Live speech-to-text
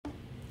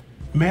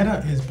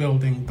Meta is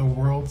building the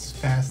world's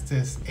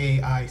fastest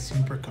AI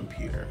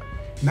supercomputer.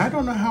 And I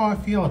don't know how I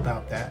feel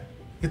about that.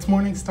 It's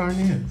Morningstar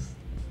News.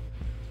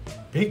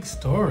 Big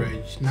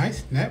storage,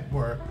 nice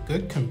network,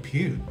 good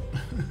compute.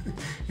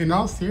 In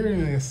all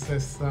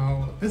seriousness,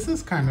 this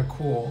is kind of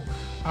cool.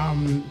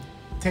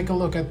 Take a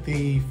look at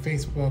the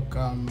Facebook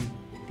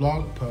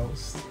blog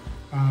post.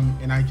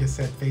 And I just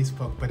said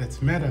Facebook, but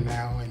it's Meta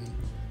now, and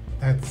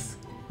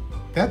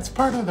that's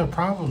part of the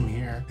problem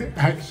here,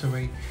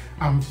 actually.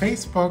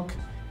 Facebook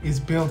is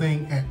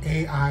building an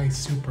AI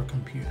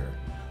supercomputer.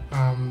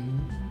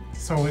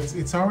 So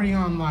it's already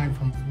online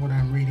from what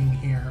I'm reading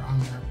here on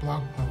their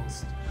blog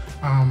post.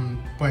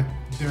 But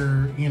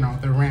they're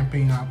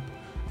ramping up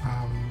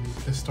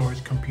the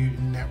storage, compute,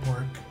 and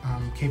network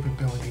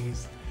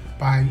capabilities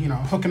by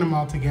hooking them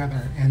all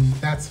together, and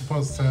that's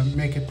supposed to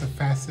make it the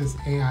fastest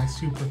AI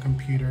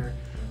supercomputer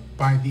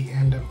by the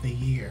end of the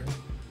year.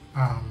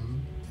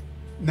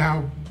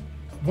 Now,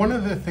 one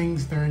of the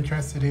things they're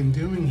interested in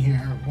doing here,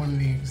 one of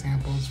the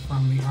examples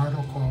from the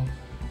article,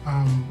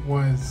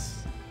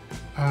 was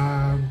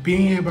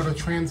being able to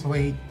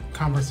translate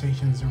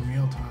conversations in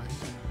real time.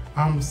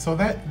 So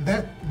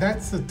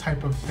that's the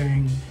type of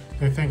thing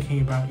they're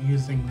thinking about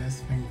using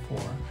this thing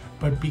for.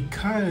 But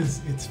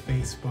because it's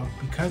Facebook,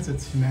 because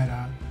it's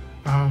Meta,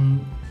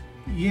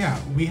 yeah,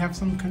 we have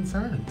some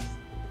concerns.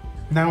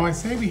 Now, I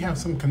say we have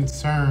some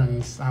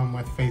concerns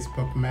with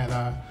Facebook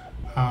Meta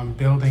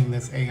building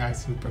this AI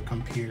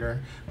supercomputer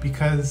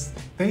because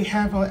they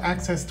have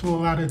access to a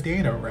lot of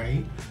data,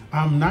 right?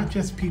 Not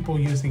just people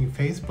using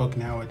Facebook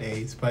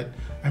nowadays, but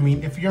I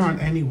mean, if you're on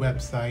any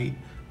website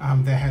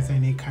that has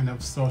any kind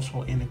of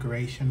social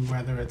integration,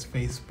 whether it's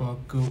Facebook,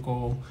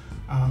 Google,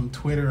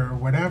 Twitter, or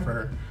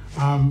whatever,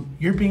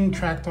 you're being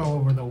tracked all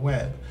over the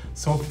web.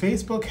 So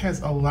Facebook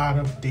has a lot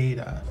of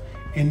data,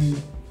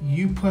 and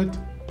you put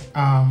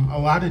a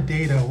lot of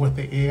data with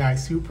the AI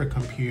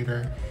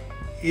supercomputer,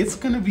 it's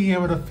going to be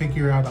able to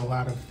figure out a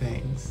lot of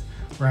things,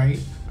 right?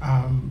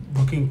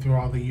 Looking through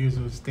all the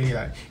users'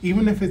 data,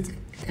 even if it's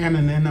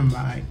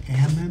anonymized,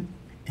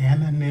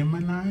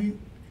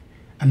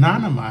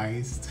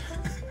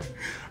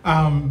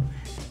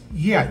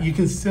 yeah, you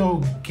can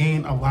still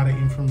gain a lot of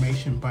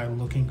information by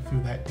looking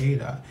through that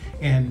data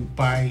and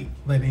by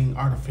letting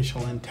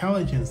artificial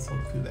intelligence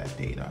look through that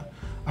data.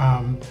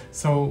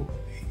 So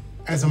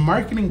as a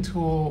marketing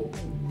tool,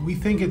 we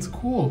think it's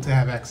cool to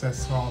have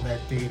access to all that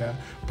data,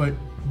 but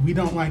we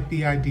don't like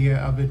the idea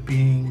of it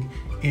being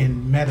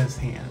in Meta's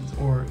hands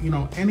or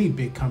any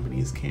big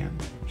company's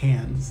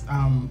hands.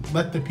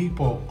 Let the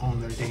people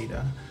own their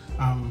data,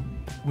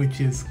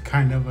 which is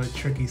kind of a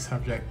tricky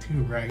subject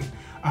too, right?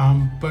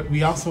 But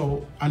we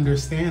also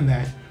understand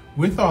that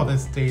with all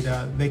this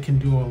data, they can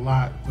do a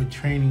lot with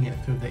training it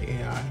through the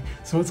AI.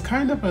 So it's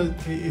kind of a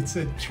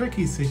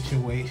tricky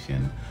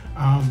situation,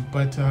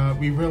 but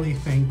we really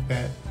think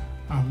that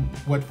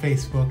what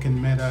Facebook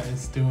and Meta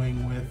is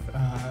doing with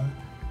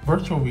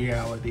virtual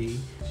reality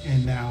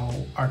and now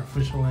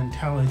artificial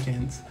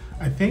intelligence,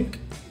 I think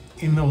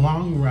in the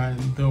long run,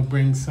 they'll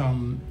bring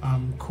some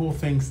cool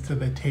things to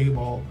the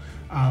table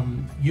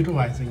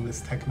utilizing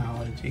this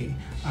technology.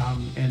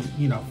 And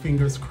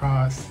fingers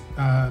crossed,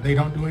 they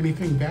don't do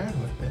anything bad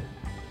with it.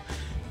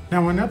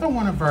 Now, another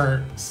one of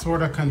our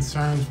sort of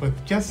concerns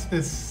with just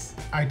this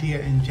idea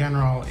in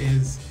general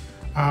is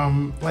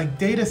like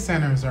data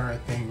centers are a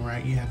thing,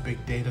 right? You have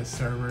big data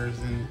servers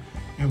and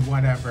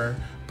whatever,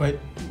 but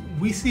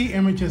we see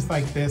images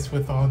like this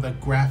with all the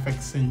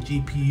graphics and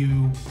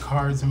GPU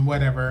cards and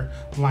whatever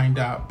lined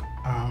up.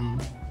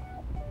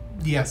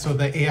 Yeah, so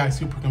the AI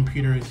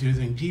supercomputer is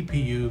using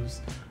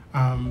GPUs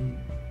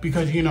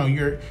because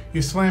you're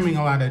slamming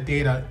a lot of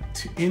data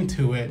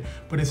into it,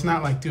 but it's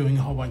not like doing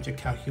a whole bunch of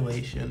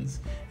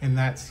calculations, and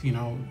that's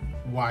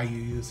why you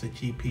use a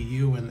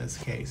GPU in this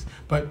case.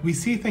 But we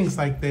see things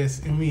like this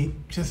and we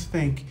just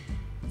think,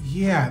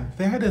 yeah,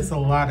 that is a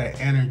lot of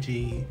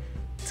energy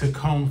to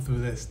comb through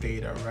this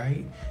data,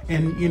 right?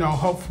 And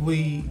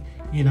hopefully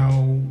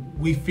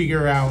we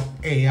figure out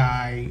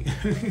AI,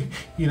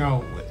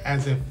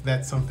 as if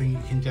that's something you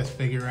can just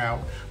figure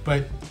out.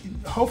 But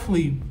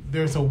hopefully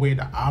there's a way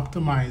to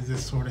optimize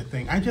this sort of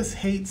thing. I just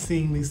hate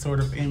seeing these sort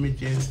of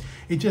images.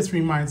 It just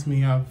reminds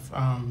me of,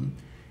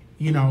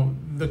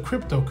 the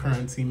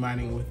cryptocurrency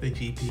mining with the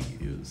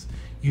GPUs.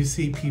 You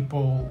see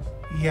people,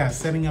 yeah,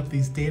 setting up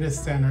these data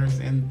centers,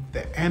 and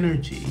the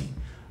energy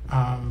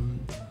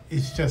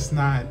is just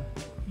not,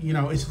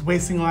 it's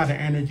wasting a lot of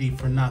energy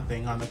for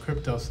nothing on the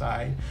crypto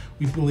side.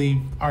 We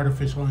believe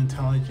artificial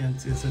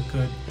intelligence is a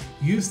good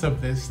use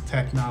of this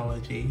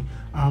technology.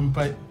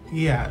 But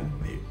yeah,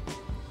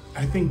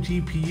 I think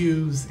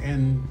GPUs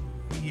and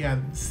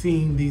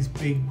seeing these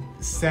big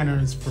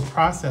centers for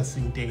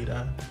processing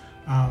data,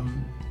 I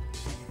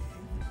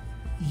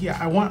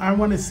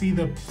want to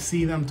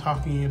see them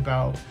talking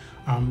about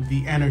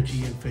the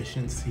energy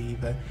efficiency,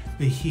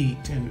 the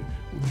heat, and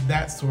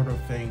that sort of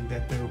thing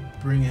that they're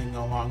bringing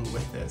along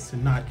with this,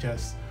 and not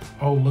just,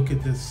 oh, look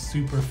at this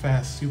super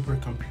fast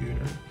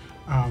supercomputer.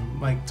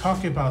 Like,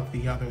 talk about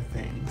the other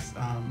things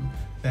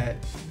that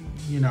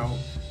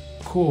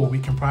cool, we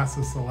can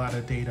process a lot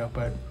of data,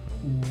 but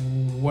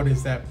what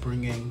is that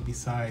bringing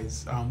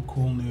besides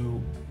cool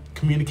new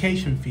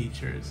communication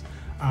features?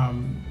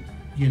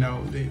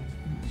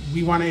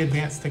 We want to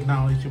advance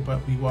technology,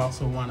 but we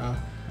also want to,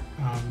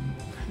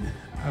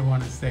 I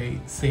want to say,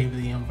 save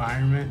the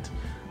environment.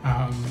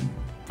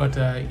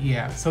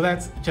 Yeah, so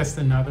that's just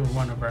another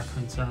one of our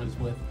concerns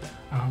with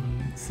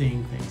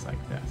seeing things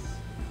like this.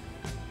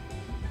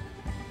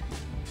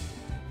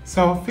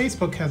 So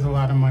Facebook has a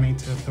lot of money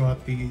to throw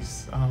at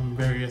these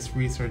various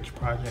research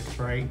projects,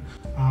 right?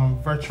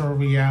 Virtual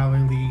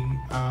reality,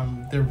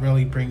 they're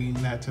really bringing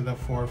that to the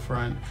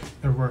forefront.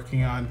 They're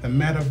working on the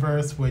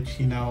metaverse, which,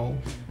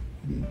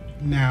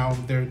 now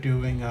they're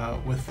doing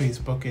with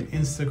Facebook and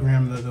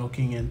Instagram. They're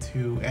looking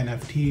into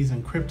NFTs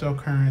and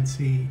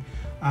cryptocurrency,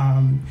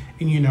 and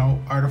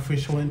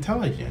artificial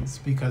intelligence,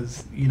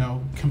 because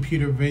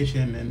computer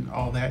vision and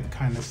all that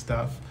kind of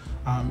stuff,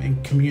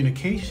 and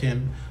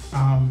communication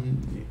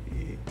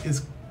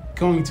is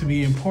going to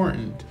be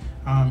important,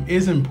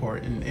 is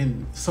important.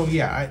 And so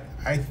yeah,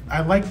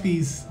 I like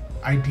these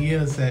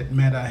ideas that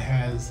Meta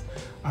has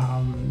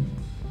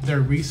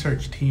their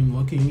research team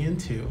looking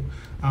into,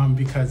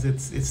 because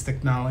it's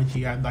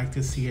technology I'd like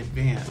to see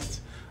advanced.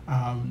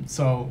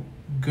 So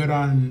good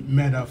on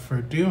Meta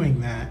for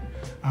doing that.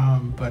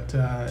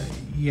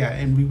 Yeah,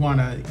 and we want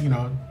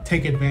to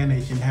take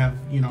advantage and have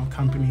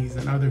companies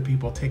and other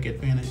people take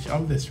advantage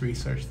of this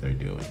research they're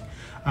doing.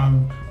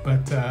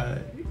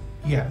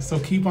 Yeah, so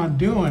keep on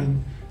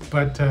doing,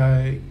 but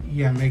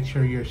yeah, make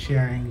sure you're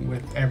sharing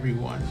with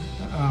everyone,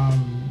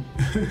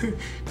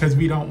 because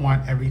we don't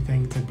want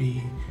everything to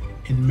be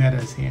in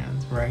Meta's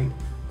hands, right?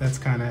 That's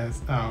kind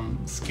of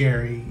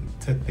scary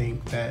to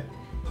think that,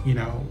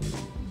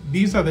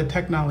 these are the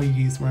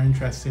technologies we're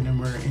interested in.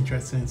 We're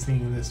interested in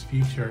seeing in this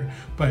future,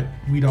 but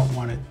we don't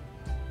want it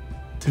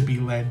to be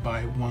led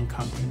by one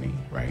company,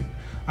 right?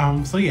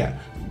 So yeah,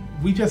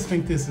 we just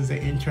think this is an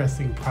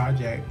interesting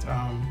project.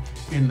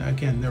 And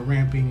again, they're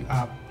ramping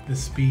up the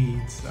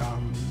speeds.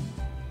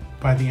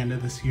 By the end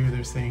of this year,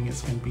 they're saying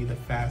it's going to be the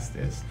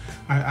fastest.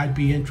 I'd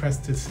be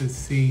interested to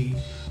see,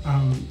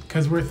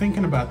 because we're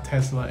thinking about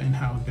Tesla and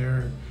how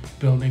they're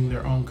building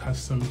their own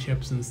custom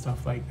chips and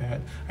stuff like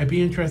that. I'd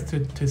be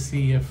interested to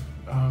see if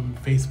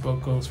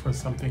Facebook goes for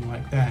something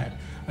like that.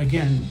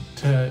 Again,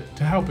 to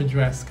help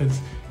address,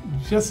 because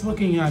just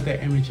looking at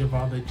the image of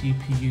all the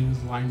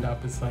GPUs lined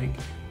up, it's like,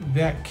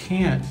 that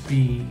can't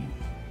be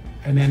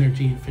an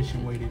energy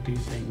efficient way to do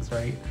things,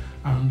 right?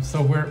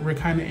 So we're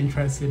kind of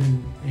interested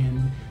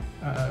in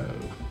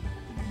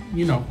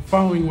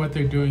following what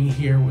they're doing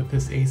here with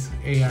this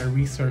AI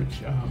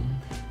research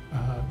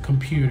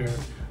computer,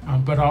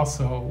 but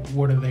also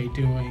what are they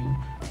doing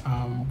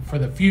for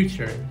the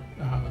future?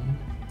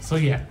 So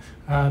yeah,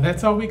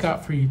 that's all we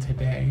got for you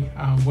today.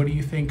 What do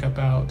you think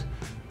about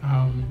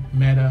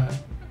Meta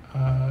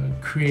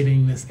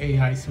creating this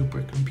AI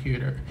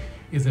supercomputer?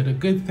 Is it a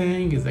good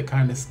thing? Is it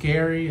kind of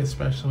scary,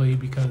 especially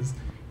because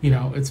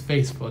it's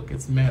Facebook,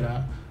 it's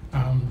Meta?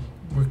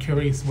 We're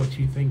curious what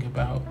you think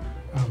about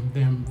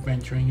them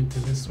venturing into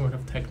this sort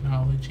of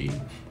technology.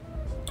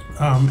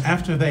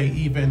 After they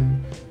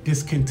even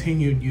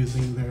discontinued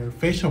using their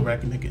facial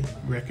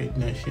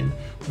recognition,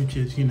 which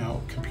is,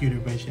 computer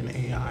vision,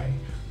 AI,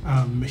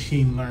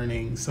 machine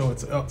learning, so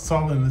it's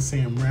all in the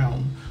same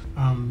realm.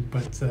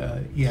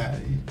 Yeah,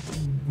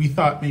 we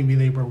thought maybe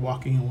they were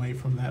walking away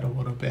from that a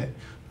little bit.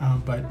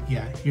 But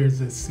yeah, here's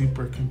this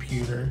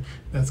supercomputer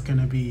that's going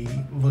to be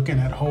looking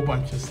at a whole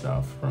bunch of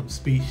stuff, from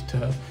speech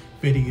to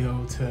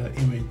video to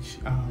image,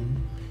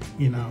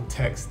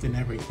 text and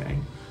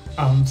everything.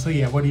 So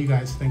yeah, what do you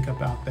guys think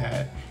about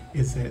that?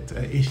 Is it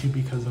an issue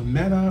because of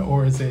Meta,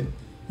 or is it,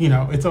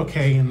 it's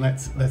okay and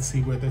let's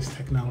see where this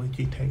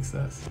technology takes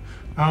us?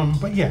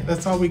 But yeah,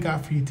 that's all we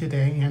got for you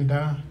today, and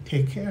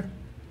take care.